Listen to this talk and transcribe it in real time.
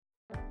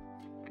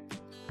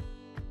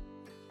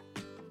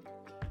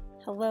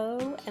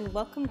Hello, and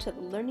welcome to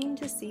the Learning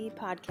to See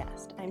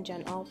podcast. I'm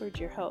Jen Albert,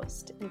 your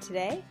host, and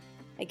today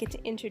I get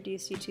to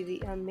introduce you to the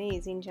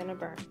amazing Jenna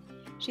Byrne.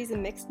 She's a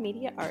mixed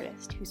media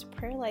artist whose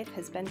prayer life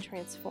has been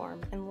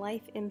transformed and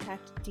life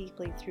impacted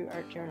deeply through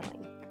art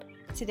journaling.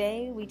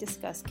 Today, we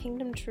discuss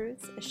kingdom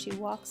truths as she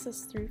walks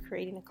us through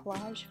creating a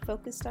collage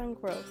focused on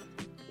growth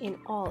in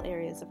all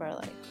areas of our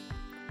life.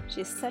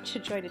 She is such a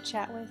joy to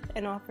chat with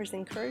and offers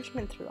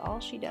encouragement through all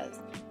she does,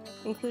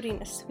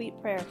 including a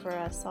sweet prayer for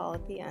us all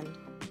at the end.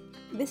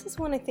 This is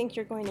one I think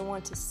you're going to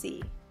want to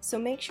see, so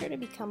make sure to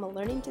become a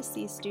Learning to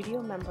See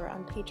Studio member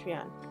on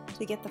Patreon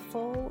to get the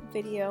full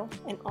video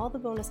and all the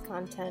bonus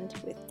content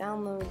with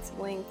downloads,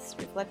 links,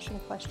 reflection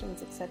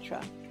questions,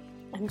 etc.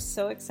 I'm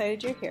so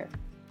excited you're here.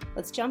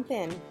 Let's jump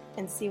in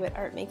and see what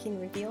art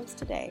making reveals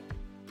today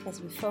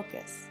as we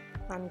focus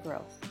on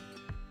growth.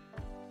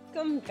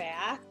 Welcome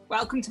back.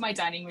 Welcome to my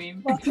dining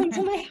room. Welcome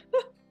to my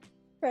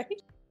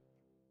right.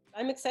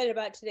 I'm excited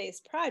about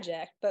today's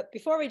project, but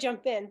before we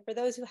jump in, for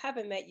those who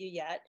haven't met you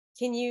yet,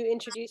 can you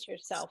introduce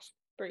yourself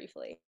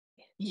briefly?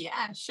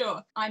 Yeah,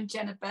 sure. I'm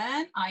Jenna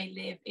Byrne. I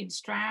live in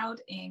Stroud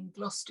in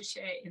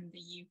Gloucestershire in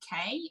the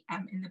UK,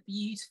 in the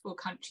beautiful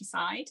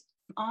countryside.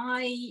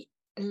 I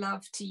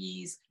love to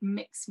use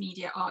mixed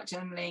media art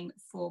journaling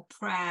for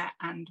prayer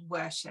and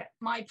worship.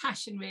 My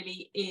passion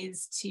really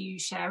is to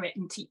share it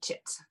and teach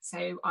it.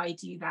 So I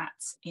do that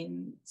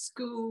in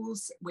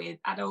schools with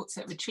adults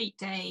at retreat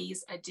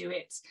days. I do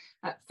it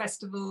at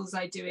festivals.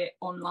 I do it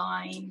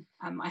online.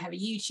 I have a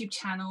YouTube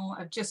channel.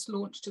 I've just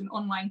launched an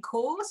online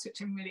course,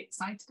 which I'm really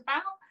excited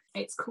about.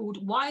 It's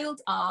called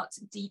Wild Art,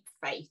 Deep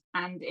Faith,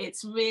 and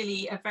it's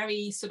really a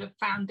very sort of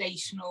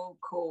foundational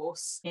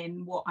course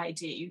in what I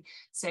do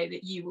so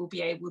that you will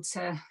be able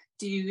to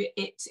do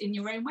it in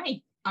your own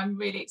way. I'm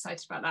really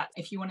excited about that.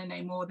 If you want to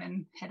know more,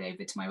 then head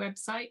over to my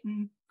website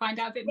and find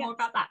out a bit more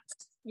about that.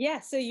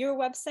 Yeah, so your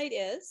website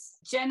is?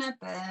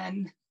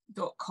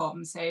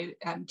 JennaByrne.com. So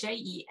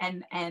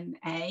Jenna,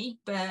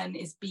 Byrne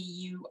is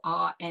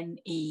Burne,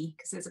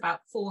 because there's about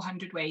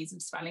 400 ways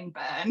of spelling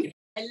Byrne.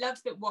 I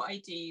love that what I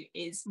do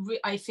is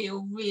I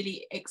feel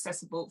really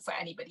accessible for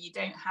anybody. You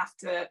don't have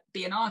to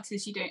be an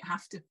artist. You don't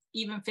have to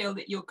even feel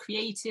that you're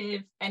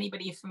creative.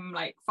 Anybody from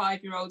like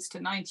 5-year-olds to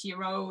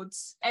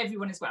 90-year-olds,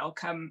 everyone is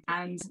welcome.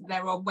 And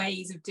there are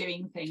ways of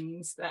doing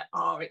things that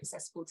are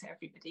accessible to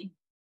everybody.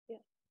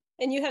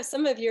 And you have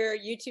some of your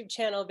YouTube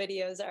channel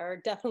videos are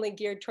definitely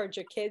geared towards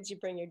your kids. You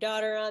bring your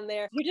daughter on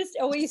there. You're just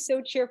always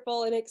so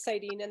cheerful and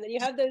exciting. And then you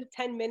have those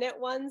 10-minute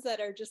ones that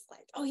are just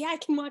like, oh yeah, I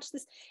can watch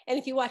this. And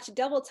if you watch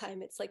double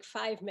time, it's like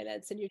 5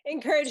 minutes. And you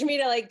encourage me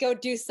to like go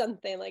do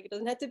something. Like it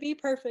doesn't have to be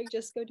perfect,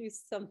 just go do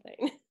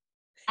something.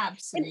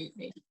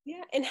 Absolutely.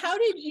 And how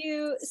did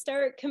you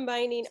start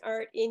combining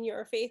art in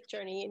your faith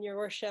journey, in your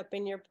worship,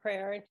 in your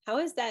prayer? And how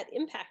has that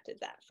impacted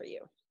that for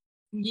you?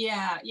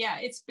 Yeah,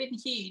 it's been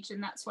huge,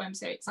 and that's why I'm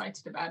so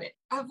excited about it.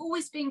 I've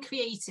always been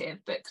creative,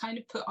 but kind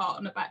of put art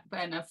on a back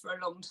burner for a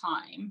long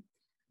time.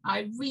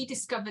 I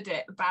rediscovered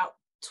it about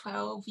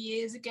 12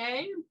 years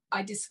ago.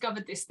 I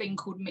discovered this thing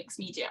called mixed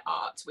media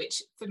art,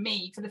 which for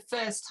me, for the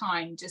first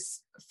time,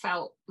 just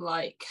felt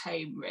like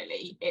home,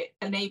 really. It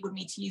enabled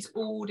me to use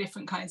all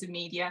different kinds of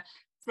media,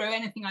 throw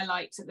anything I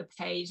liked at the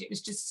page. It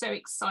was just so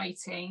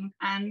exciting.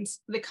 And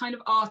the kind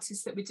of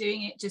artists that were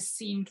doing it just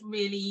seemed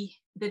really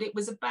that it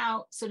was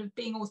about sort of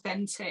being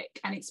authentic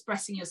and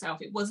expressing yourself.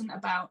 It wasn't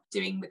about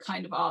doing the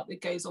kind of art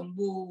that goes on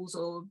walls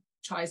or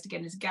tries to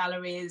get into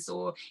galleries,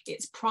 or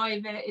it's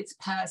private, it's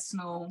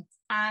personal.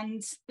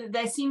 And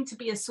there seemed to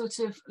be a sort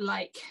of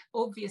like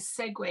obvious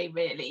segue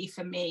really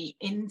for me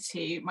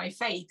into my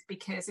faith,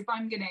 because if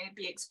I'm going to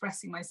be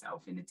expressing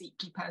myself in a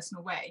deeply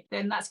personal way,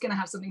 then that's going to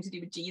have something to do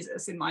with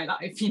Jesus in my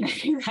life, you know.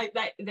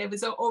 Like there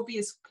was an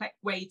obvious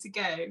way to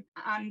go.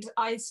 And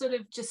I sort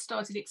of just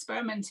started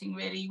experimenting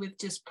really with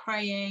just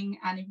praying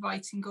and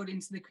inviting God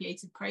into the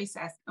creative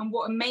process. And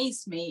what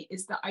amazed me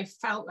is that I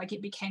felt like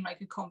it became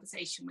like a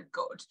conversation with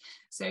God.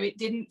 So it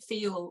didn't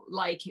feel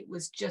like it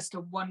was just a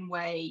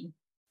one-way,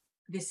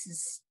 this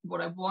is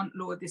what I want,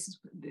 Lord, this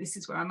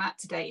is where I'm at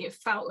today. It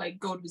felt like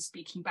God was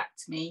speaking back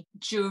to me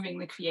during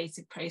the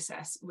creative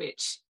process,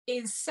 which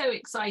is so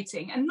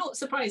exciting and not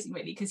surprising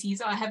really, because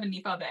he's our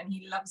Heavenly Father and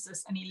he loves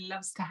us and he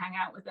loves to hang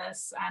out with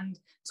us and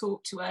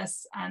talk to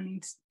us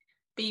and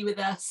be with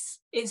us.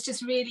 It's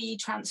just really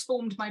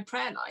transformed my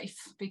prayer life,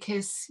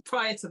 because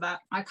prior to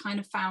that, I kind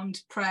of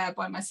found prayer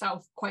by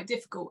myself quite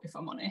difficult, if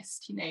I'm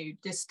honest, you know,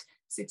 just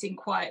sitting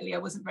quietly. I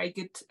wasn't very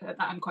good at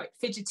that. I'm quite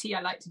fidgety. I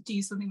like to do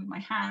something with my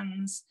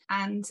hands.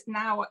 And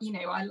now, you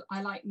know,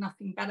 I like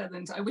nothing better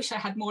than I wish I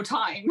had more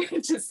time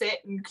to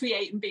sit and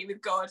create and be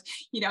with God.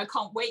 You know, I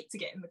can't wait to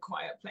get in the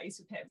quiet place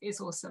with him. It's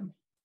awesome.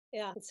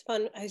 Yeah, it's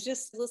fun. I was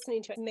just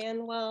listening to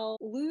Manuel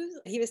Luz.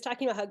 He was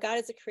talking about how God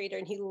is a creator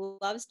and he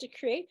loves to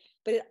create,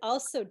 but it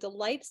also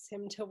delights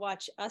him to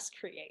watch us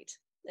create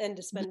and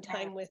to spend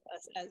time with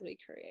us as we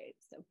create.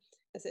 So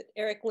is it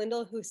Eric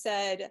Lindell, who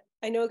said,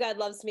 I know God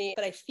loves me,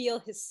 but I feel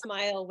his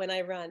smile when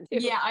I run.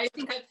 Yeah, I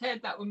think I've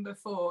heard that one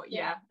before.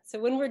 Yeah. So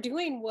when we're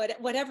doing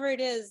whatever it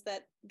is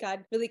that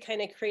God really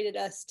kind of created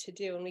us to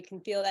do, and we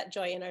can feel that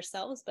joy in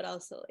ourselves, but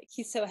also like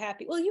he's so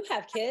happy. Well, you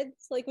have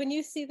kids. Like when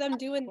you see them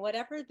doing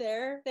whatever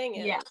their thing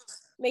is,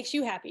 makes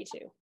you happy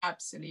too.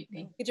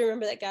 Absolutely. Good to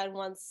remember that God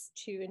wants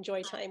to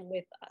enjoy time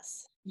with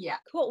us. Yeah.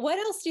 Cool. What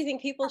else do you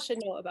think people should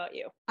know about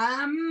you?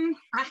 I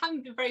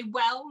haven't been very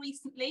well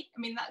recently. I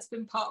mean, that's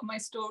been part of my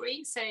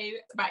story. So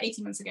about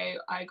 18 months ago,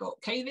 I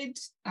got COVID,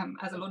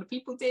 as a lot of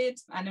people did.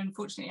 And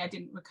unfortunately, I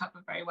didn't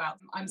recover very well.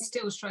 I'm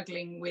still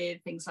struggling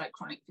with things like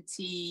chronic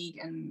fatigue,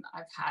 and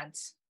I've had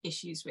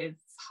issues with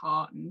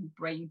heart and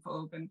brain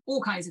fog and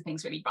all kinds of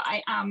things really. But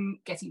I am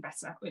getting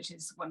better, which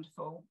is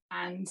wonderful.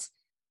 And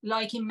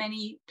like in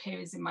many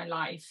periods in my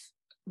life,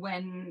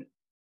 when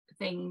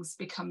things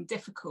become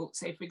difficult,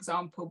 so for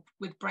example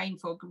with brain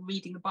fog,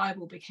 reading the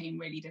Bible became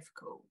really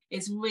difficult.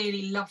 It's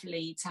really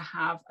lovely to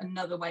have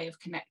another way of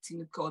connecting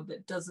with God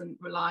that doesn't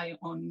rely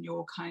on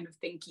your kind of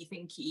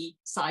thinky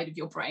side of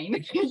your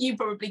brain. You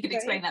probably could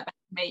explain that better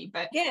to me,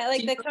 but yeah,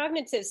 like the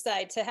cognitive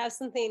side, to have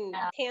something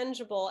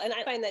tangible. And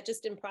I find that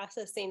just in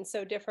processing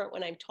so different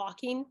when I'm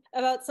talking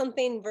about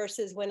something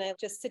versus when I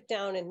just sit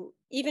down and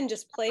even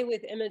just play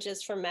with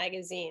images from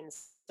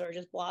magazines or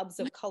just blobs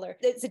of color.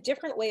 It's a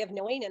different way of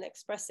knowing and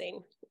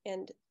expressing.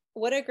 And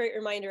what a great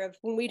reminder of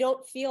when we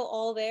don't feel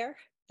all there,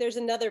 there's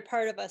another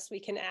part of us we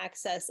can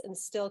access and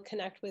still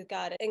connect with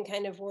God and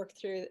kind of work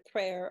through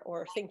prayer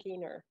or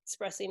thinking or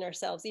expressing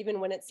ourselves, even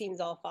when it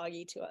seems all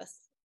foggy to us.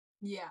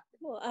 Yeah.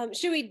 Cool.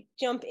 Should we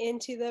jump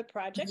into the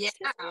project?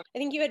 Yeah. I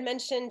think you had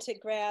mentioned to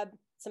grab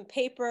some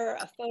paper,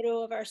 a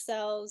photo of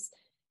ourselves,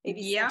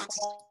 maybe some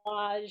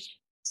collage.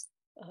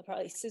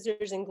 Probably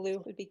scissors and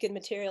glue would be good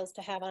materials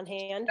to have on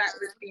hand. That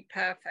would be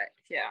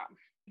perfect. Yeah.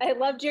 I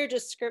loved your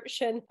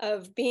description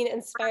of being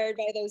inspired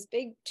by those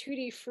big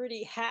tutti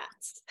frutti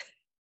hats.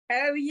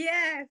 Oh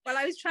yeah. Well,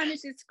 I was trying to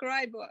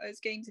describe what I was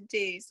going to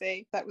do, so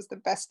that was the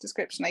best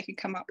description I could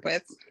come up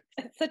with.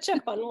 It's such a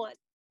fun one.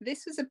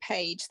 This was a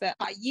page that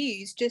I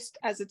used just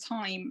as a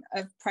time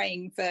of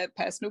praying for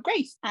personal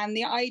growth. And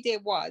the idea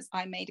was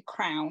I made a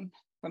crown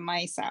for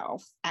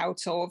myself out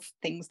of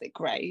things that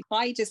grow.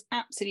 I just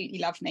absolutely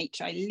love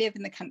nature. I live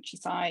in the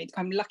countryside.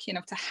 I'm lucky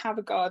enough to have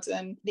a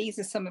garden. These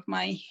are some of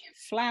my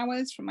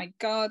flowers from my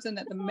garden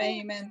at the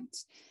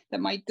moment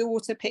that my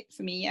daughter picked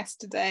for me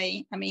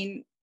yesterday. I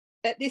mean,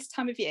 at this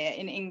time of year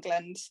in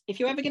England, if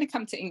you're ever going to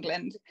come to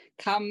England,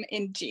 come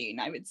in June,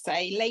 I would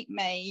say. Late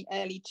May,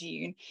 early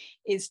June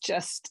is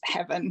just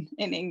heaven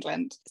in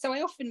England. So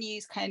I often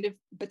use kind of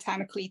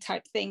botanically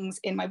type things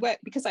in my work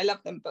because I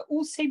love them, but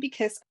also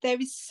because there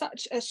is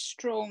such a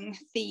strong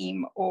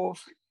theme of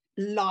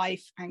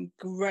life and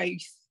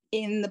growth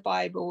in the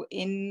Bible,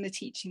 in the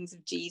teachings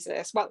of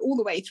Jesus, well, all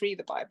the way through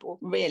the Bible,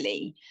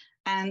 really.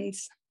 And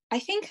I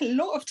think a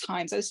lot of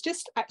times, I was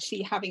just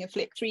actually having a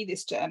flick through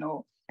this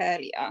journal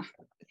earlier,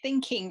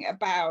 thinking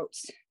about,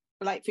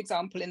 like, for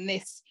example, in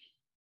this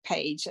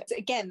page,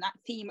 again, that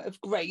theme of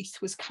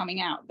growth was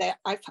coming out there.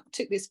 I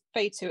took this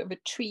photo of a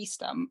tree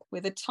stump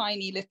with a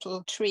tiny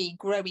little tree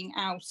growing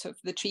out of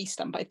the tree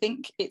stump. I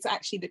think it's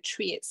actually the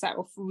tree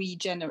itself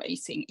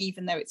regenerating,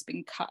 even though it's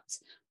been cut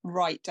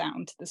right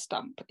down to the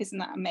stump. Isn't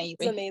that amazing?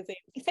 It's amazing.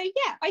 So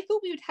yeah, I thought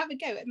we would have a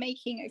go at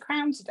making a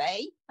crown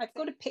today. I've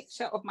got a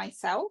picture of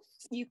myself.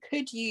 You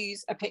could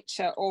use a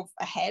picture of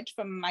a head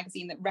from a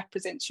magazine that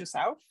represents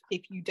yourself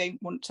if you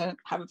don't want to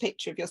have a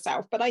picture of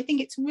yourself. But I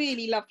think it's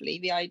really lovely,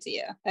 the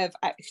idea of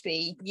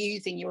actually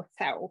using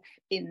yourself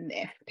in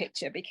this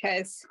picture,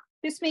 because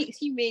this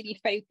makes you really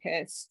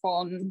focus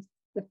on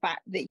the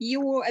fact that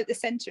you're at the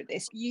center of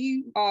this.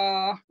 You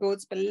are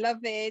God's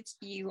beloved,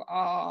 you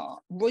are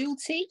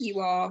royalty, you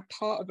are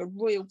part of a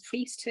royal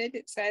priesthood,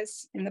 it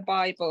says in the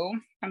Bible,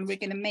 and we're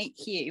going to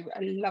make you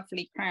a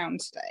lovely crown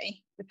today.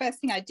 The first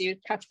thing I do is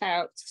cut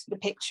out the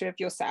picture of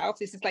yourself.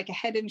 This is like a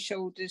head and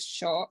shoulders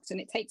shot,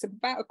 and it takes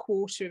about a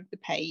quarter of the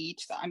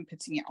page that I'm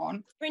putting it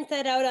on. Print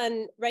that out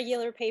on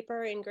regular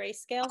paper in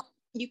grayscale?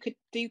 You could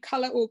do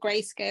colour or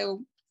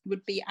grayscale,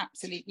 would be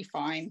absolutely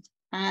fine.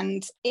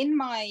 And in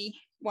my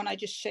one I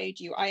just showed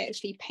you, I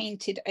actually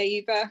painted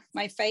over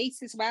my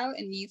face as well,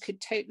 and you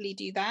could totally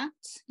do that.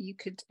 You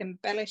could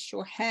embellish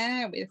your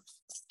hair with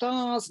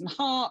stars and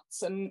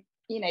hearts, and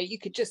you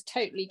could just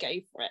totally go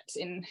for it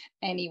in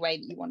any way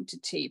that you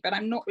wanted to. But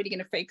I'm not really going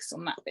to focus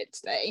on that bit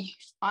today.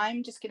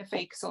 I'm just going to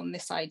focus on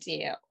this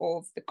idea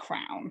of the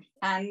crown.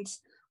 And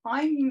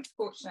I'm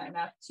fortunate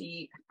enough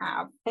to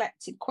have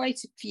collected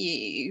quite a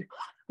few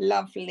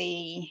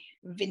lovely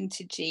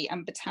vintagey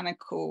and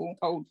botanical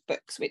old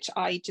books, which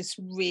I just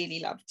really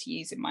love to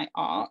use in my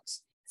art.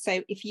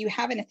 So if you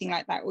have anything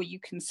like that, or you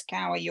can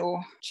scour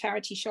your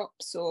charity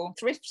shops or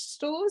thrift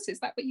stores, is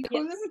that what you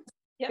call them?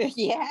 Yep.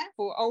 Yeah,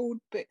 for old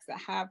books that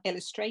have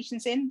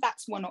illustrations in,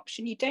 that's one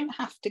option. You don't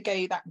have to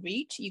go that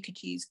route. You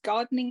could use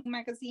gardening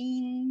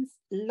magazines,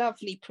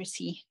 lovely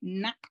pretty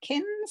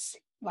napkins.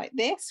 like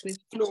this with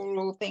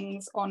floral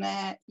things on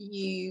it.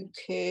 You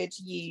could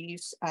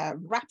use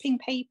wrapping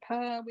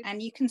paper,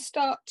 and you can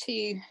start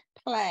to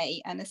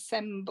play and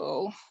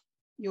assemble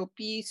your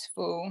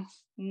beautiful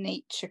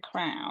nature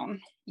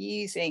crown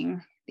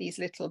using these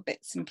little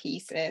bits and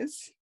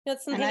pieces.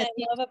 That's something I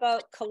love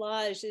about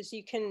collage is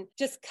you can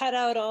just cut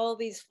out all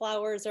these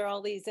flowers or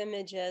all these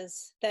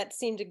images that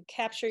seem to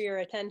capture your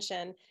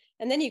attention,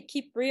 and then you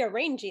keep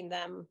rearranging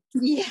them.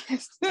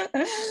 Yes,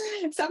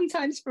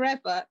 sometimes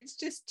forever. It's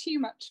just too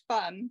much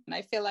fun. And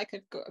I feel like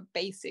I've got a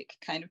basic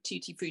kind of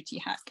tutti frutti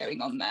hat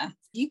going on there.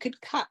 You could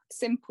cut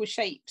simple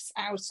shapes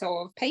out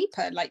of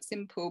paper, like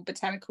simple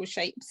botanical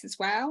shapes as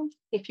well.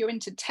 If you're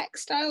into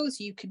textiles,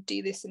 you could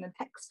do this in a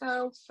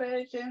textile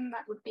version.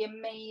 That would be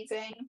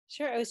amazing.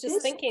 Sure, I was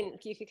just thinking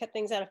if you could cut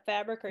things out of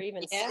fabric or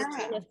even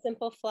stitching a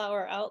simple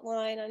flower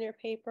outline on your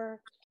paper.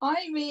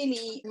 I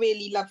really,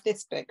 really love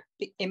this book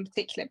in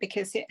particular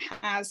because it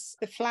has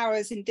the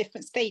flowers in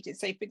different stages.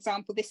 So, for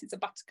example, this is a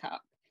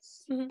buttercup,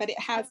 but it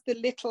has the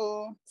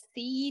little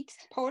seed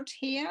pod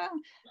here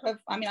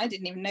I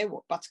didn't even know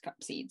what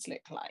buttercup seeds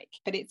look like,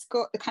 but it's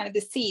got the kind of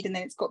the seed, and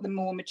then it's got the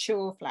more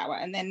mature flower.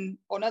 And then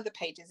on other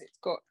pages, it's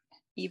got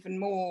even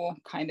more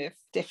kind of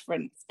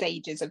different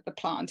stages of the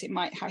plant. It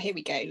might have, here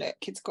we go, look,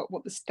 it's got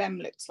what the stem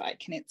looks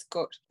like, and it's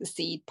got the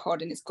seed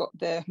pod, and it's got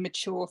the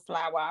mature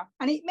flower.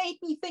 And it made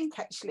me think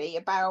actually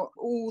about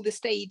all the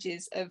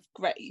stages of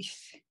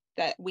growth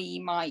that we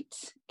might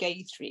go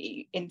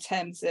through in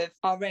terms of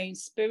our own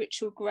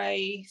spiritual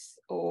growth,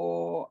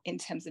 or in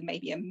terms of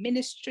maybe a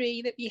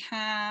ministry that we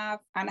have,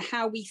 and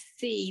how we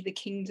see the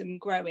kingdom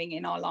growing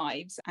in our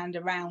lives and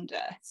around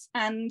us.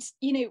 And,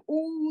 you know,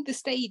 all the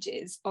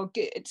stages are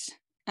good.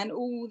 And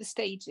all the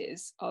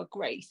stages are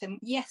growth. And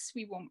yes,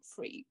 we want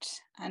fruit.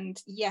 And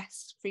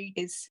yes, fruit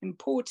is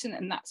important,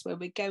 and that's where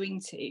we're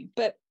going to.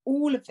 But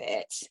all of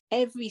it,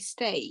 every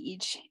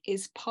stage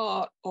is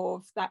part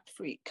of that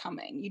fruit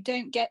coming. You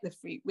don't get the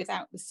fruit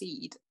without the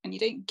seed, and you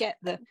don't get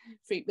the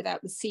fruit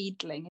without the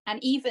seedling.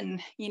 And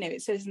even, you know,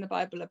 it says in the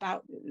Bible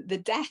about the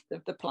death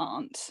of the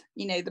plant.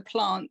 You know, the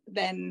plant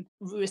then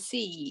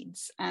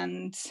recedes,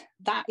 and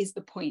that is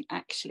the point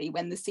actually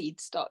when the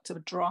seeds start to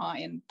dry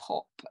and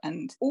pop.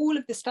 And all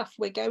of the stuff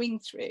we're going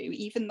through,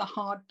 even the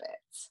hard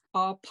bits,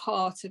 are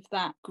part of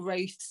that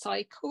growth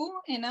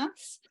cycle in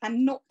us,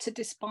 and not to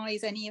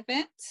despise any of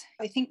it.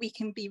 I think we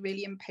can be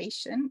really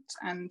impatient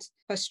and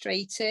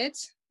frustrated,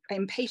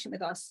 impatient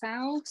with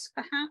ourselves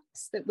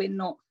perhaps, that we're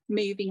not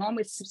moving on.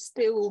 We're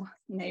still,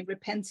 you know,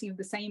 repenting of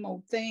the same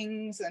old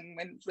things, and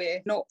when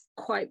we're not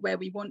quite where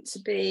we want to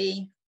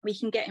be, we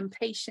can get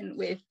impatient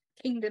with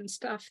kingdom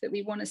stuff that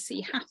we want to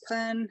see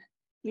happen.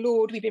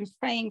 Lord, we've been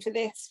praying for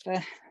this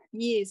for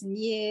years and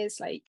years,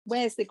 like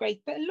where's the growth?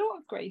 But a lot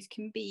of growth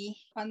can be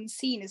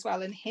unseen as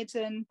well, and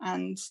hidden,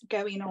 and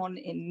going on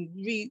in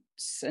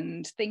roots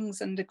and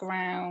things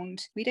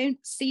underground. We don't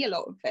see a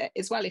lot of it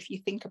as well. If you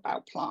think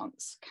about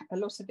plants, a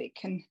lot of it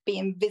can be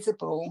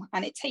invisible,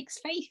 and it takes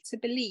faith to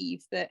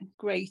believe that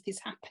growth is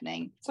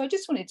happening. So I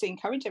just wanted to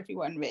encourage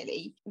everyone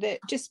really, that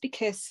just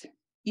because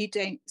you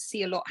don't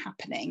see a lot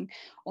happening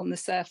on the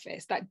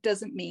surface, that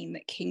doesn't mean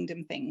that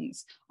kingdom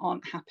things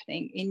aren't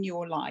happening in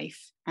your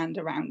life and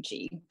around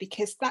you,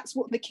 because that's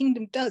what the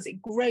kingdom does. It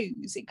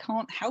grows. It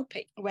can't help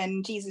it.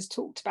 When Jesus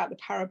talked about the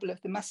parable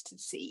of the mustard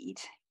seed,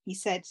 he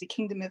said the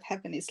kingdom of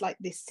heaven is like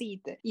this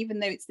seed that, even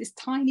though it's this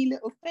tiny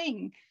little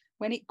thing,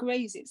 when it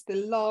grows, it's the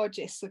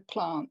largest of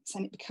plants,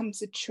 and it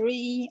becomes a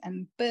tree,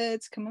 and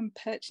birds come and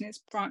perch in its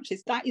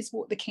branches. That is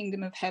what the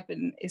kingdom of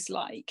heaven is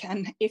like.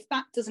 And if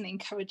that doesn't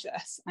encourage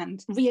us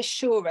and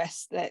reassure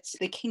us that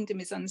the kingdom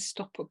is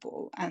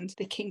unstoppable, and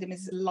the kingdom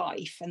is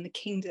life, and the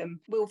kingdom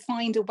will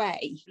find a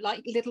way,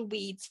 like little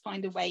weeds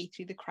find a way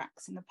through the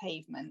cracks in the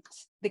pavement,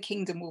 the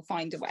kingdom will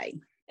find a way.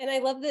 And I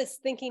love this,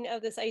 thinking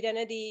of this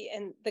identity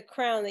and the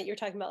crown that you're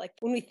talking about. Like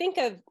when we think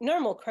of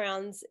normal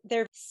crowns,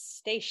 they're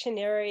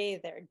stationary,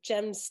 they're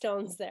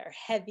gemstones, they're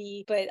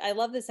heavy. But I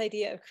love this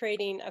idea of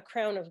creating a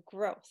crown of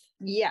growth.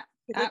 Yeah.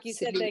 Like absolutely. you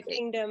said, the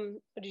kingdom,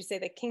 what did you say?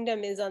 The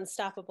kingdom is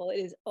unstoppable. It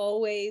is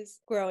always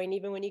growing,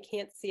 even when you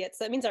can't see it.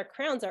 So that means our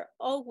crowns are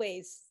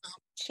always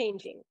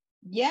changing.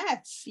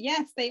 Yes,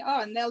 they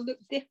are. And they'll look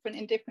different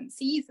in different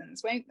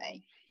seasons, won't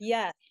they?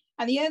 Yeah.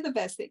 And the other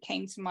verse that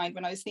came to mind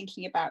when I was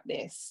thinking about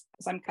this,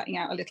 as I'm cutting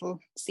out a little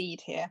seed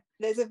here,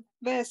 there's a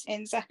verse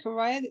in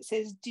Zechariah that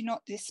says, do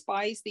not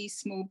despise these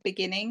small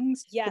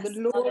beginnings, yes, for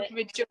the Lord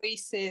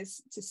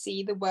rejoices to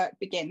see the work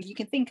begin. You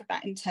can think of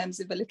that in terms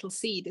of a little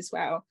seed as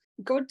well.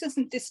 God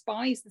doesn't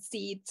despise the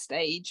seed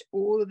stage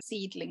or the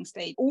seedling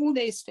stage. All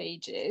those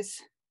stages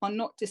are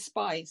not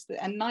despised,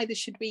 and neither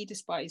should we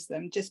despise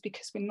them just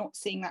because we're not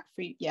seeing that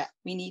fruit yet.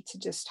 We need to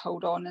just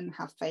hold on and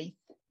have faith.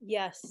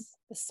 Yes,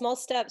 the small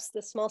steps,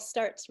 the small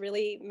starts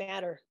really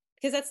matter.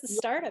 because that's the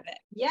start of it.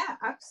 Yeah,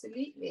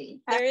 absolutely.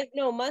 There is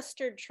no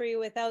mustard tree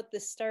without the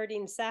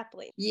starting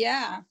sapling.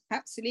 Yeah,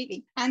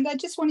 absolutely. And I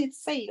just wanted to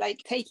say, like,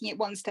 taking it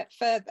one step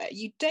further,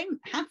 you don't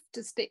have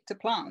to stick to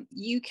plant.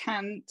 You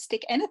can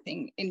stick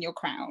anything in your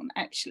crown,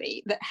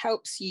 actually, that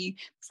helps you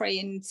pray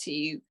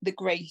into the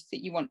growth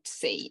that you want to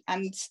see.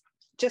 And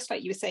just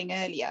like you were saying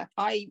earlier,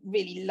 I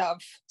really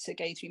love to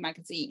go through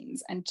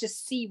magazines and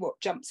just see what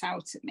jumps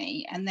out at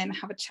me and then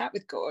have a chat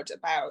with God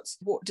about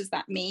what does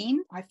that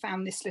mean. I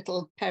found this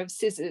little pair of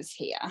scissors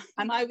here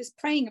and I was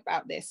praying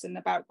about this and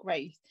about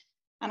growth.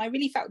 And I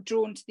really felt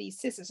drawn to these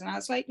scissors. And I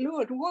was like,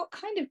 Lord, what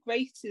kind of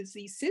growth does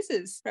these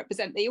scissors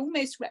represent? They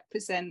almost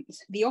represent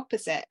the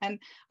opposite. And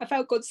I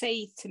felt God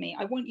say to me,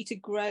 I want you to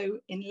grow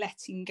in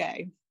letting go.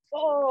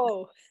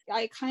 Oh,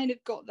 I kind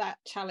of got that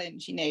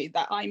challenge,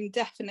 that I'm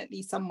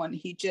definitely someone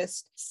who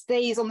just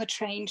stays on the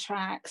train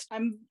tracks.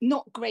 I'm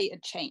not great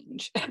at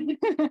change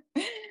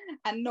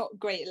and not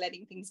great at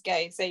letting things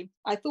go. So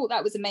I thought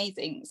that was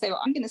amazing. So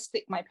I'm going to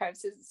stick my pair of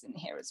scissors in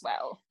here as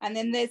well. And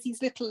then there's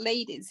these little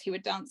ladies who are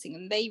dancing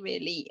and they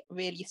really,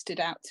 really stood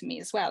out to me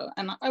as well.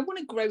 And I want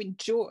to grow in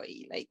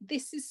joy. Like,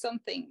 this is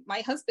something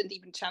my husband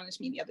even challenged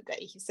me the other day.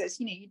 He says,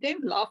 you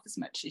don't laugh as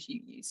much as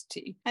you used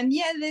to. And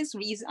yeah, there's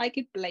reason. I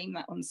could blame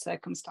that on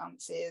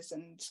circumstances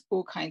and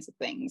all kinds of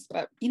things,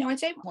 but I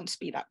don't want to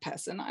be that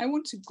person. I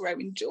want to grow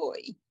in joy.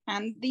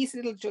 And these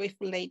little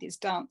joyful ladies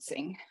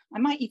dancing, I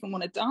might even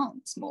want to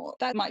dance more.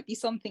 That might be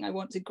something I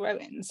want to grow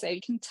in. So you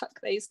can tuck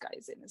those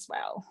guys in as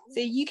well. So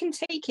you can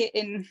take it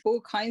in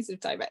all kinds of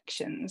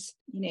directions.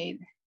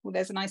 Well,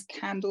 there's a nice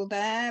candle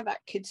there that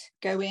could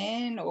go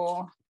in,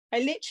 or I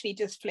literally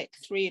just flick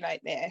through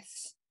like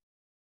this.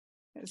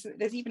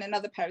 There's even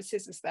another pair of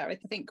scissors there. I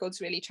think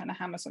God's really trying to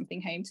hammer something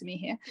home to me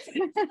here.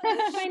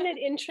 I find it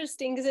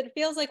interesting because it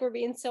feels like we're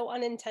being so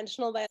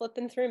unintentional by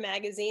flipping through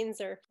magazines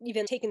or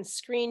even taking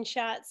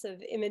screenshots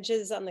of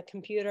images on the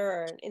computer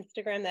or on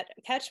Instagram that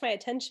catch my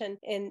attention.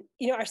 And,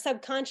 our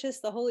subconscious,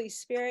 the Holy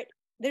Spirit,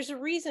 there's a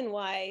reason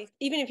why,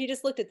 even if you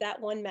just looked at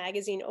that one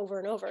magazine over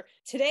and over,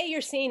 today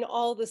you're seeing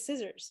all the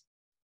scissors.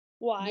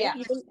 Why? Yeah.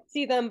 You didn't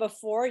see them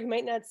before. You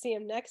might not see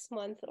them next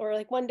month. Or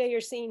like one day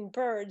you're seeing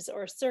birds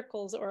or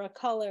circles or a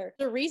color.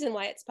 There's a reason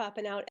why it's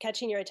popping out,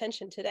 catching your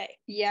attention today.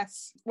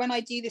 Yes. When I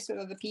do this with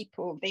other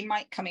people, they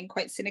might come in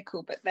quite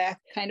cynical, but they're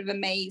kind of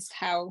amazed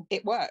how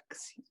it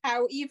works.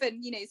 How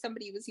even,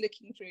 somebody was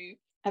looking through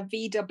a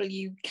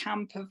VW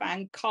camper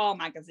van car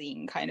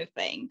magazine kind of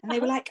thing. And they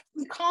were like,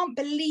 I can't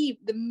believe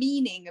the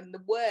meaning and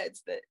the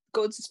words that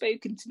God's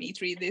spoken to me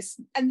through this.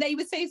 And they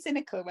were so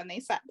cynical when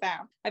they sat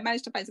down. I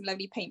managed to find some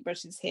lovely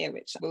paintbrushes here,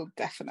 which will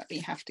definitely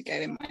have to go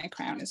in my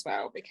crown as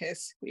well,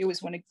 because we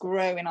always want to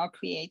grow in our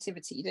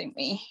creativity, don't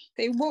we?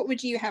 So what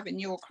would you have in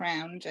your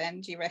crown,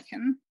 Jen, do you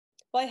reckon?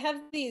 Well, I have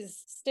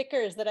these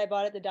stickers that I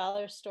bought at the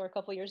dollar store a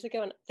couple years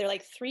ago, and they're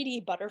like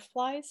 3D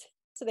butterflies.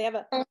 So they have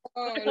a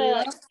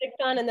butterfly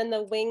sticked on, and then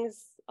the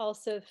wings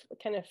also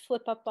kind of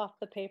flip up off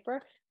the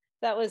paper.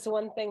 That was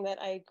one thing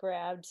that I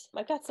grabbed.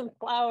 I've got some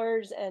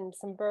flowers and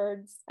some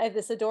birds. I have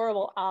this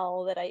adorable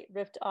owl that I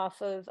ripped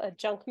off of a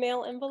junk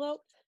mail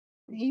envelope.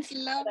 He's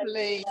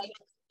lovely.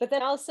 But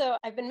then also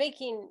I've been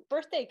making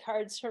birthday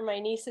cards for my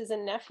nieces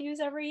and nephews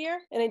every year.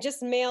 And I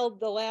just mailed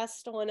the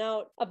last one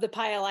out of the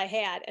pile I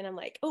had. And I'm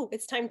like, oh,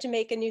 it's time to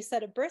make a new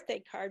set of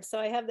birthday cards. So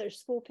I have their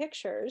school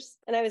pictures.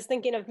 And I was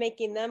thinking of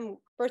making them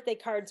birthday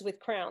cards with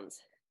crowns.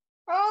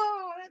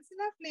 Oh, that's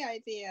a lovely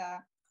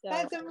idea. So,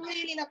 that's a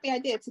really lovely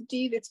idea, to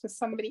do this for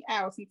somebody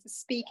else and to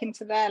speak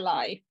into their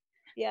life.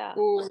 Yeah.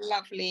 All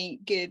lovely,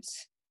 good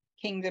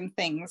kingdom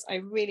things. I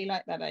really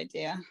like that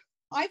idea.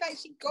 I've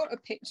actually got a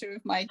picture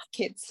of my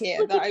kids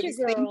here that I was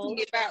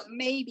thinking about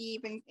maybe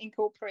even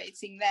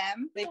incorporating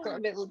them. They've got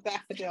a little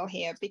daffodil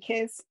here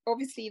because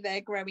obviously they're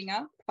growing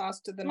up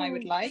faster than I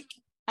would like.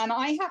 And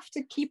I have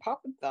to keep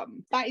up with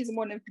them. That is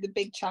one of the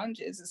big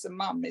challenges as a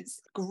mum,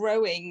 is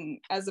growing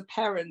as a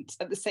parent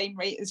at the same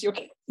rate as your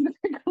kids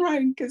are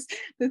growing, because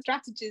the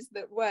strategies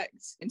that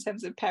worked in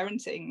terms of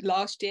parenting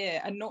last year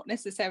are not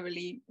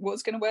necessarily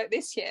what's going to work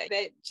this year.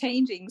 They're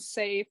changing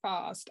so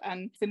fast.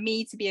 And for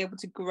me to be able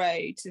to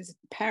grow, to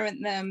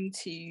parent them,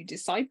 to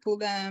disciple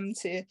them,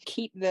 to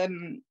keep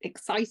them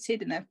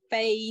excited in their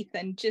faith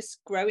and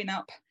just growing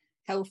up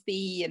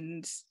healthy,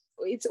 and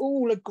it's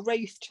all a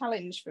growth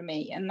challenge for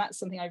me, and that's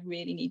something I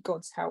really need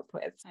God's help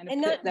with. And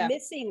not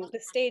missing the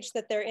stage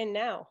that they're in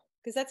now,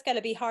 because that's got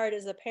to be hard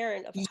as a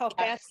parent, of how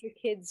fast your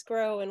kids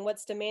grow and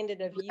what's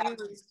demanded of you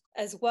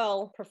as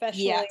well,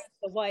 professionally, as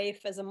a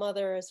wife, as a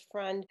mother, as a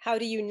friend. How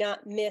do you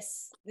not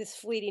miss this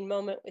fleeting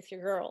moment with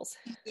your girls?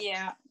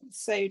 Yeah,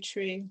 so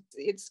true.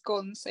 It's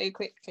gone so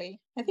quickly.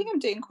 I think I'm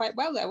doing quite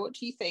well there. What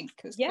do you think?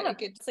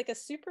 It's like a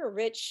super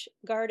rich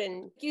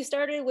garden. You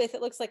started with,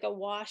 it looks like a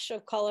wash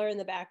of color in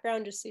the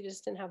background, just so you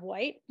just didn't have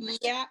white.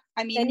 Yeah,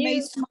 I mean,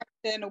 most of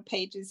my journal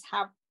pages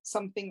have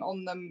something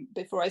on them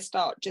before I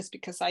start, just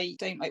because I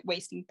don't like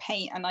wasting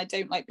paint and I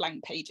don't like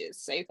blank pages.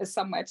 So there's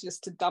somewhere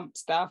just to dump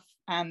stuff.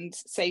 And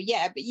so,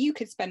 yeah, but you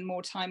could spend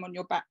more time on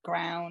your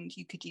background.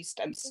 You could use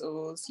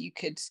stencils. You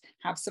could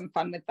have some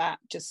fun with that,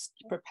 just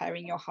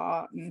preparing your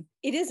heart. And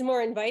it is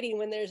more inviting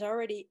when there's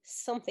already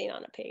something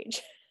on a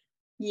page.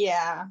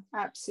 Yeah,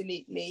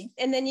 absolutely.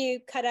 And then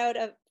you cut out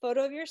a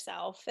photo of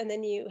yourself, and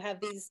then you have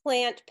these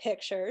plant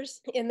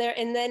pictures in there.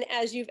 And then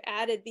as you've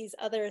added these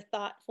other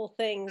thoughtful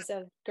things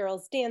of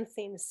girls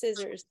dancing,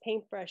 scissors,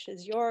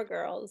 paintbrushes, your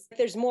girls,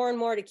 there's more and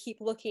more to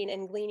keep looking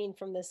and gleaning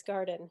from this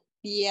garden.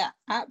 Yeah,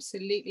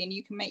 absolutely. And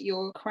you can make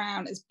your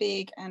crown as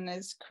big and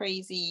as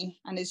crazy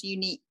and as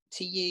unique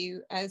to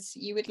you as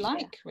you would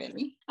like,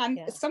 really. And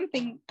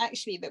something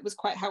actually that was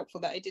quite helpful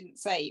that I didn't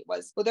say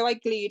was, although I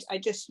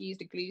just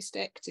used a glue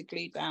stick to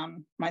glue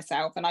down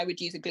myself, and I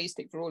would use a glue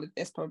stick for all of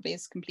this, probably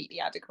is completely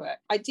adequate.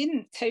 I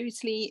didn't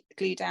totally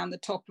glue down the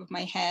top of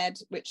my head,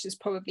 which has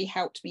probably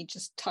helped me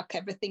just tuck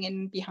everything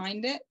in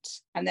behind it,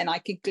 and then I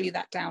could glue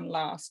that down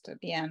last at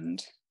the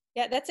end.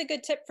 Yeah, that's a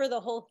good tip for the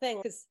whole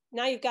thing, because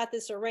now you've got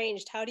this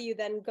arranged. How do you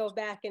then go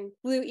back and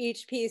glue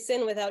each piece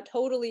in without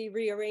totally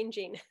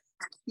rearranging?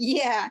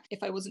 Yeah,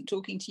 if I wasn't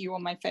talking to you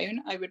on my phone,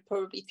 I would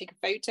probably take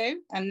a photo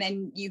and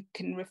then you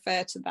can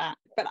refer to that.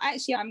 But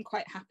actually, I'm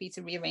quite happy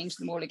to rearrange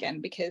them all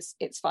again because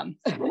it's fun.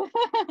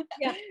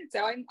 Yeah.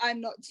 So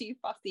I'm not too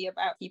fussy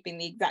about keeping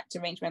the exact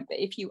arrangement. But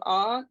if you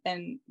are,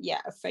 then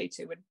yeah, a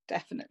photo would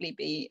definitely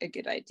be a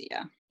good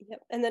idea.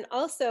 Yep. And then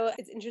also,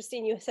 it's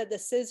interesting, you said the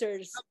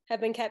scissors have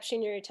been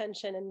capturing your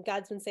attention, and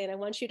God's been saying, I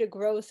want you to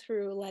grow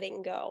through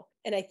letting go.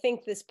 And I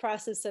think this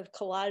process of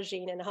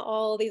collaging and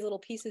all these little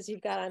pieces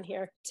you've got on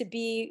here, to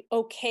be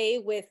okay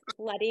with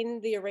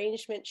letting the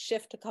arrangement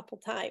shift a couple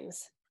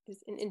times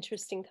is an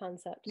interesting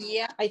concept.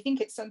 Yeah, I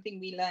think it's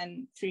something we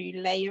learn through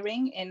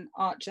layering in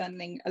art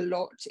journaling a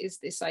lot, is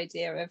this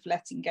idea of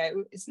letting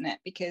go, isn't it?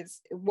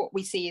 Because what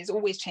we see is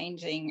always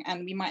changing,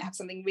 and we might have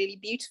something really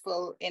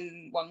beautiful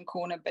in one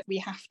corner, but we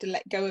have to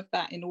let go of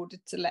that in order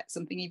to let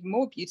something even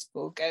more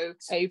beautiful go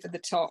over the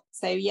top.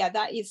 So yeah,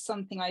 that is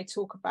something I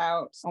talk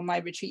about on my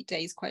retreat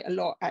days quite a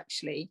lot,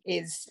 actually,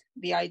 is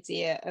the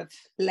idea of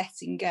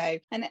letting go.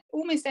 And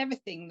almost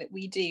everything that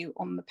we do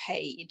on the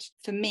page,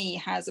 for me,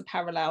 has a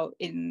parallel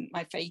in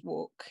my faith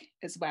walk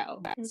as well.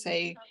 Mm-hmm.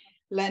 So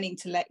learning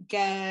to let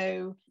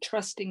go,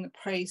 trusting the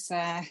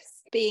process,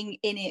 being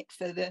in it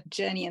for the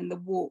journey and the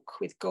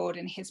walk with God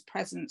and his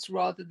presence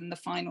rather than the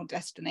final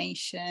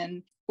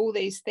destination. All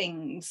those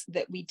things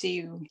that we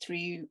do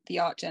through the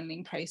art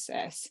journaling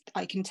process,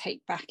 I can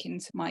take back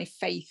into my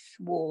faith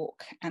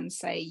walk and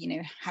say, you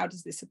know, how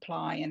does this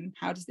apply and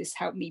how does this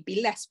help me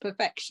be less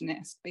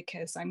perfectionist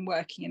because I'm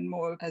working in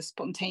more of a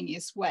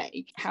spontaneous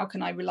way? How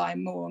can I rely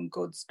more on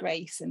God's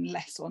grace and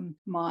less on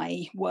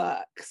my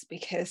works?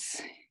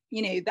 Because,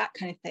 you know, that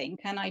kind of thing.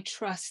 Can I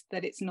trust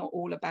that it's not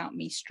all about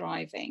me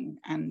striving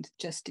and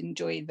just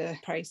enjoy the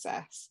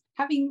process?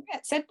 Having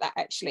said that,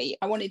 actually,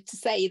 I wanted to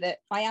say that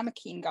I am a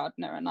keen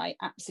gardener and I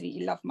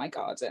absolutely love my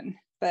garden.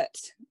 But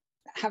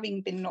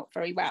having been not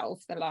very well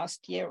for the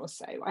last year or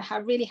so, I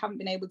haven't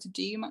been able to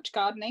do much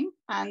gardening.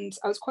 And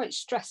I was quite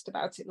stressed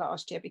about it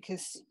last year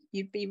because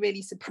you'd be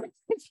really surprised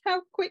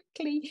how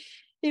quickly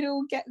it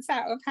all gets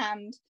out of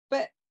hand.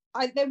 But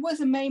there was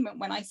a moment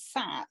when I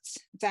sat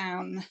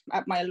down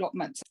at my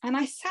allotment and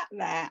I sat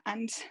there,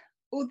 and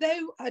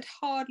although I'd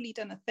hardly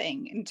done a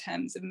thing in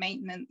terms of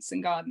maintenance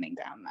and gardening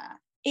down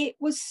there, it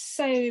was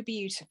so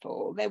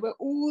beautiful. There were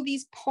all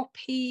these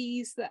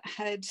poppies that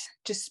had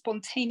just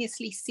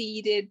spontaneously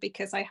seeded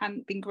because I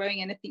hadn't been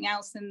growing anything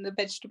else in the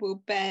vegetable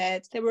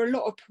bed. There were a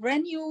lot of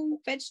perennial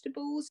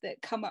vegetables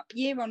that come up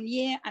year on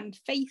year and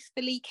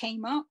faithfully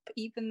came up,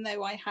 even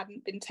though I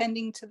hadn't been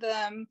tending to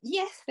them.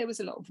 Yes, there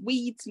was a lot of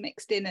weeds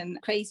mixed in and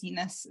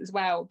craziness as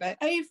well, but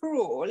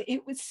overall,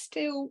 it was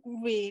still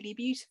really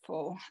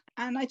beautiful.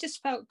 And I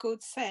just felt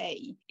God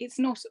say, it's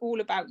not all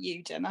about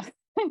you, Jenna.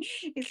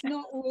 It's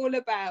not all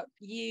about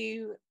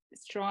you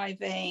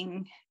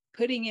striving,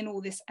 putting in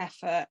all this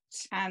effort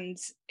and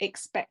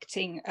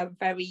expecting a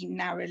very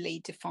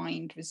narrowly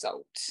defined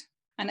result.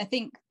 And I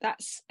think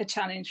that's a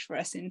challenge for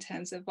us in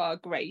terms of our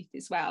growth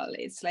as well.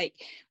 It's like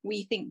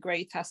we think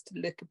growth has to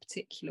look a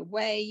particular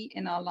way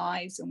in our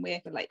lives, and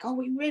we're like, oh,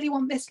 we really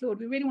want this, Lord.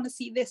 We really want to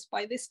see this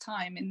by this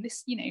time, and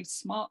this, you know,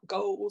 smart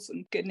goals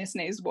and goodness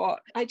knows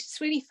what. I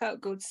just really felt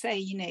God say,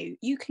 you know,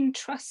 you can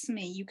trust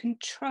me. You can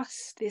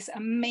trust this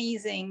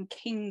amazing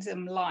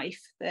kingdom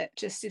life that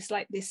just is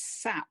like this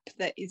sap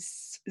that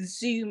is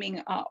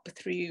zooming up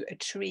through a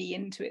tree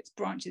into its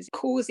branches,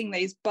 causing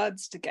those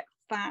buds to get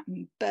fat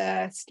and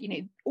burst. You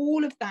know,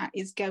 all of that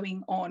is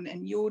going on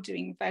and you're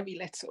doing very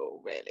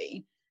little,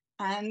 really.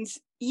 And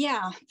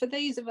yeah, for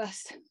those of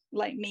us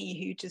like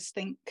me who just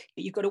think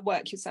you've got to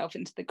work yourself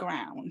into the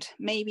ground,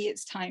 maybe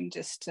it's time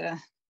just to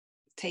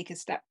take a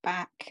step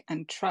back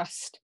and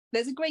trust.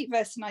 There's a great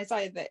verse in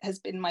Isaiah that has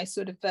been my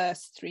sort of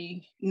verse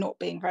through not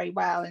being very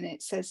well, and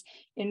it says,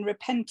 in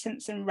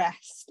repentance and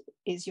rest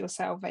is your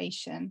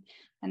salvation,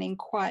 and in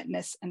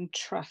quietness and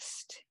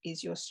trust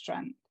is your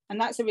strength. And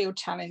that's a real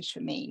challenge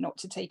for me, not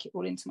to take it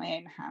all into my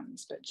own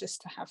hands, but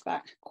just to have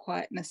that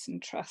quietness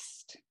and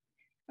trust.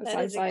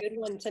 That is a good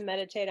one to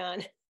meditate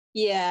on.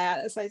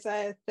 Yeah, that's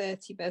Isaiah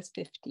 30 verse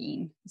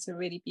 15. It's a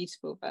really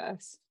beautiful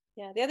verse.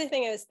 Yeah, the other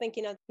thing I was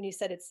thinking of when you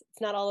said it's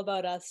not all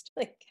about us,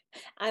 like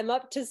I'm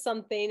up to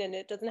something and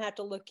it doesn't have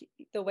to look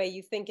the way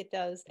you think it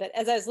does. But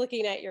as I was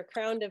looking at your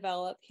crown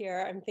develop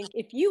here, I'm thinking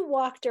if you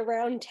walked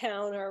around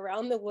town or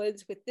around the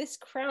woods with this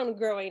crown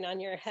growing on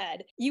your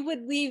head, you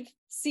would leave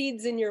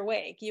seeds in your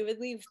wake. You would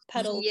leave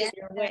petals in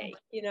your wake,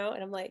 you know?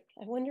 And I'm like,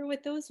 I wonder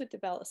what those would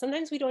develop.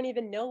 Sometimes we don't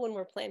even know when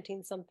we're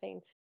planting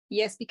something.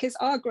 Yes, because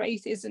our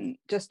growth isn't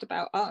just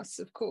about us,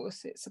 of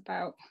course. It's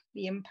about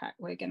the impact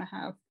we're going to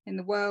have in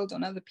the world,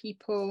 on other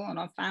people, on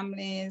our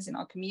families, in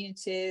our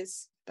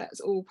communities. That's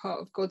all part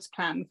of God's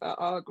plan for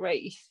our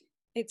growth.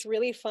 It's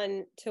really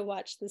fun to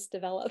watch this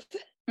develop.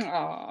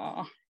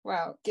 Oh,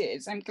 well,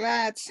 good. I'm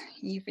glad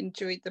you've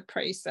enjoyed the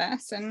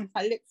process, and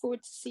I look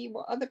forward to see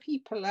what other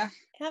people are.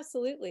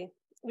 Absolutely.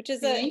 Which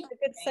is a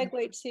good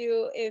segue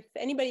to, if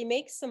anybody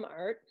makes some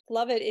art,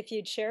 love it if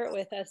you'd share it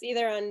with us,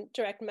 either on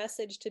direct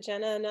message to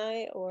Jenna and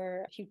I,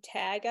 or if you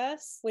tag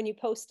us when you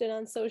post it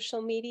on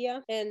social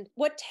media. And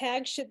what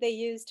tag should they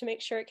use to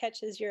make sure it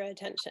catches your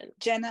attention?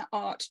 Jenna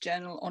Art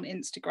Journal on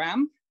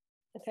Instagram.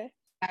 Okay.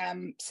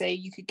 So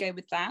you could go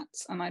with that,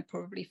 and I'd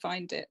probably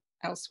find it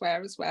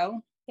elsewhere as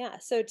well. Yeah.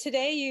 So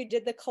today you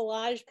did the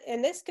collage,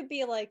 and this could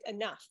be like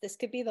enough. This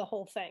could be the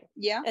whole thing.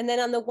 Yeah. And then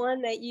on the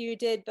one that you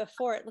did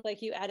before, it looked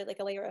like you added like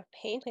a layer of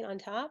paint on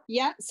top.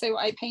 Yeah. So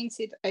I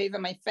painted over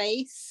my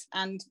face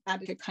and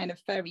added a kind of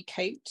furry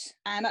coat.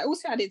 And I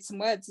also added some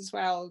words as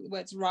well, the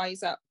words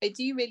rise up. I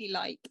do really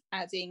like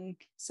adding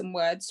some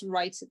words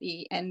right at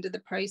the end of the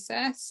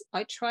process.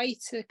 I try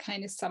to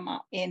kind of sum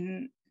up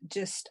in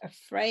just a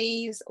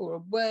phrase or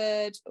a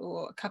word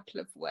or a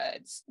couple of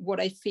words what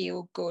I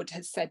feel God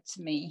has said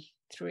to me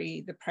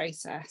through the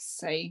process.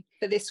 So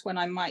for this one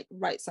I might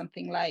write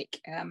something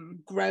like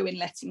grow in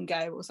letting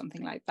go, or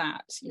something like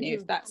that, you know,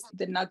 if that's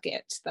the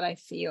nugget that I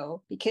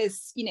feel,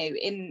 because, you know,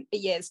 in a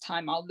year's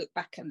time I'll look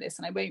back on this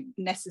and I won't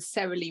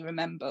necessarily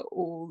remember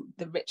all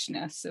the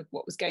richness of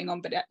what was going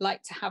on, but I'd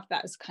like to have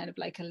that as kind of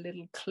like a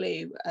little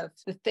clue of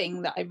the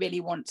thing that I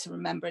really want to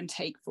remember and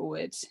take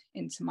forward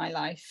into my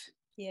life.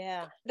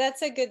 Yeah,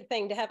 that's a good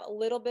thing to have a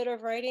little bit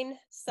of writing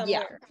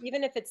somewhere,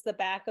 even if it's the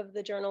back of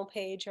the journal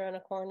page or in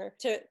a corner,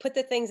 to put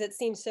the things that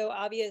seem so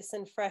obvious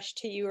and fresh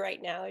to you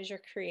right now as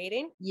you're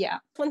creating. Yeah.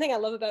 One thing I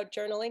love about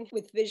journaling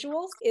with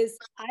visuals is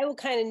I will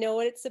kind of know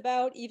what it's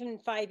about even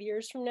 5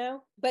 years from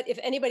now. But if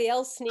anybody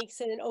else sneaks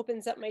in and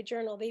opens up my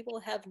journal, they will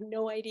have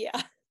no idea.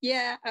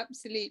 Yeah,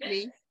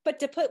 absolutely. But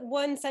to put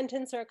one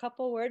sentence or a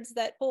couple words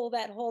that pull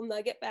that whole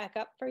nugget back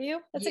up for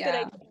you, that's a good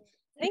idea.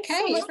 Thanks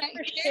so much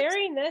for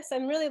sharing this.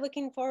 I'm really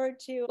looking forward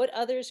to what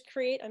others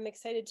create. I'm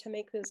excited to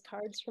make those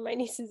cards for my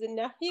nieces and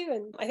nephew,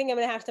 and I think I'm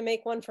going to have to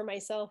make one for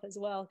myself as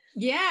well.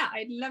 Yeah,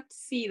 I'd love to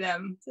see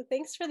them. So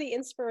thanks for the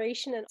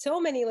inspiration and so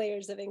many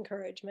layers of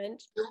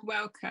encouragement. You're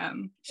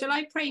welcome. Shall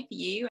I pray for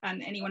you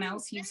and anyone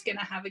else who's going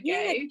to have a go?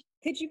 Yeah.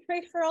 Could you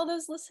pray for all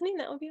those listening?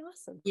 That would be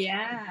awesome.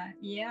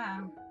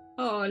 Yeah.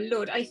 Oh,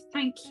 Lord, I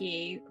thank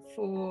you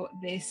for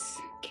this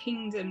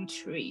kingdom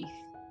truth,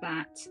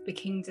 that the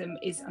kingdom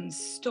is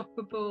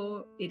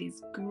unstoppable, it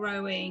is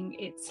growing,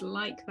 it's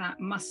like that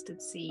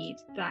mustard seed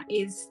that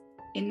is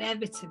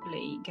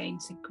inevitably going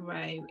to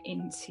grow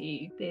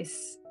into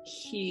this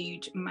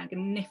huge,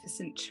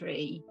 magnificent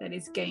tree that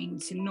is going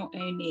to not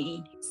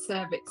only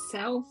serve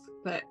itself,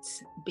 but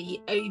be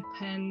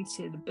open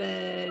to the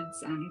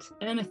birds and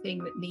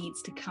anything that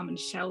needs to come and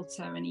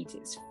shelter and eat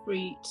its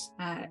fruit.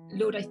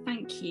 Lord, I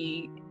thank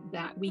you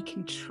that we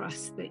can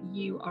trust that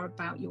you are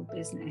about your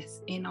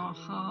business in our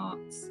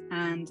hearts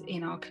and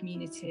in our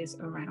communities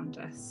around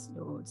us,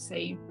 Lord. So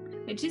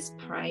I just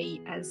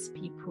pray as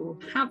people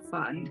have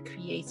fun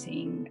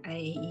creating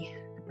a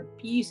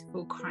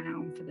beautiful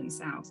crown for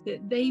themselves,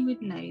 that they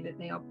would know that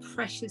they are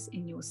precious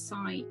in your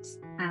sight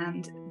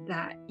and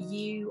that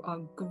you are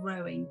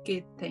growing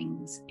good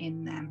things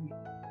in them.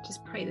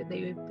 Just pray that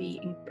they would be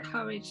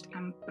encouraged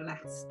and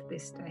blessed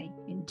this day,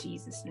 in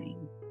Jesus'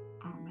 name.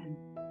 Amen.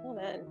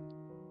 Amen.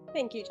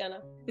 Thank you,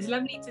 Jenna. It's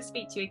lovely to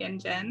speak to you again,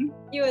 Jen.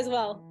 You as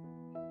well.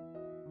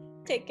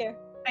 Take care.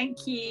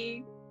 Thank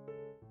you.